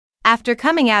After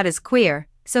coming out as queer,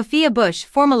 Sophia Bush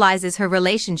formalizes her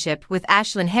relationship with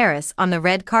Ashlyn Harris on the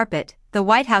red carpet. The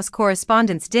White House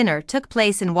Correspondents' Dinner took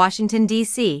place in Washington,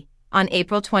 D.C., on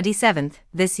April 27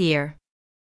 this year.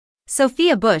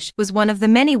 Sophia Bush was one of the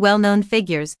many well-known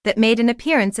figures that made an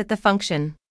appearance at the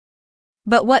function.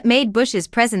 But what made Bush's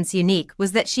presence unique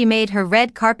was that she made her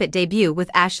red carpet debut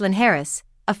with Ashlyn Harris,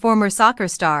 a former soccer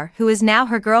star who is now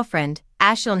her girlfriend.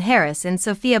 Ashlyn Harris and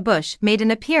Sophia Bush made an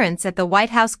appearance at the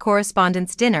White House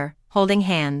Correspondents' Dinner, holding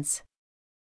hands.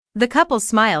 The couple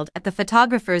smiled at the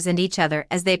photographers and each other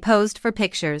as they posed for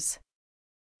pictures.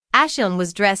 Ashlyn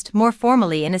was dressed more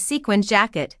formally in a sequined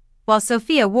jacket, while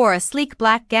Sophia wore a sleek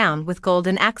black gown with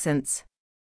golden accents.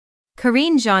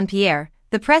 Karine Jean-Pierre,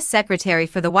 the press secretary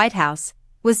for the White House,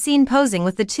 was seen posing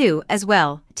with the two as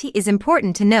well. It is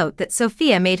important to note that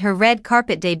Sophia made her red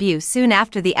carpet debut soon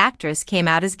after the actress came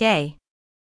out as gay.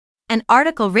 An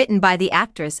article written by the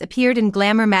actress appeared in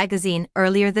Glamour magazine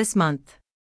earlier this month.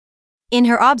 In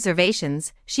her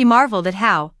observations, she marveled at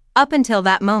how, up until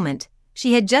that moment,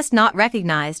 she had just not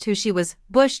recognized who she was.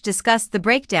 Bush discussed the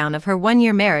breakdown of her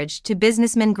one-year marriage to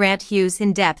businessman Grant Hughes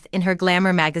in depth in her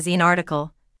Glamour magazine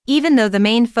article, even though the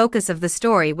main focus of the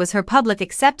story was her public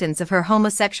acceptance of her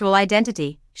homosexual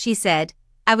identity. She said,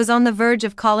 "I was on the verge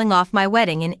of calling off my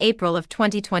wedding in April of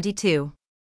 2022.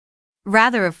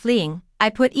 Rather of fleeing, I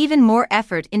put even more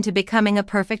effort into becoming a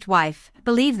perfect wife.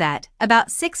 Believe that, about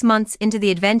 6 months into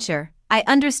the adventure, I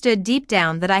understood deep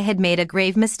down that I had made a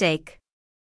grave mistake.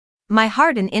 My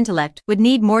heart and intellect would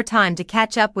need more time to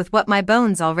catch up with what my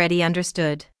bones already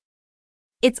understood."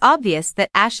 It's obvious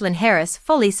that Ashlyn Harris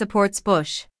fully supports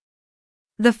Bush.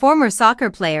 The former soccer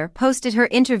player posted her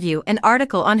interview and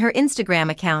article on her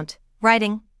Instagram account,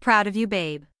 writing, "Proud of you,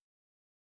 babe."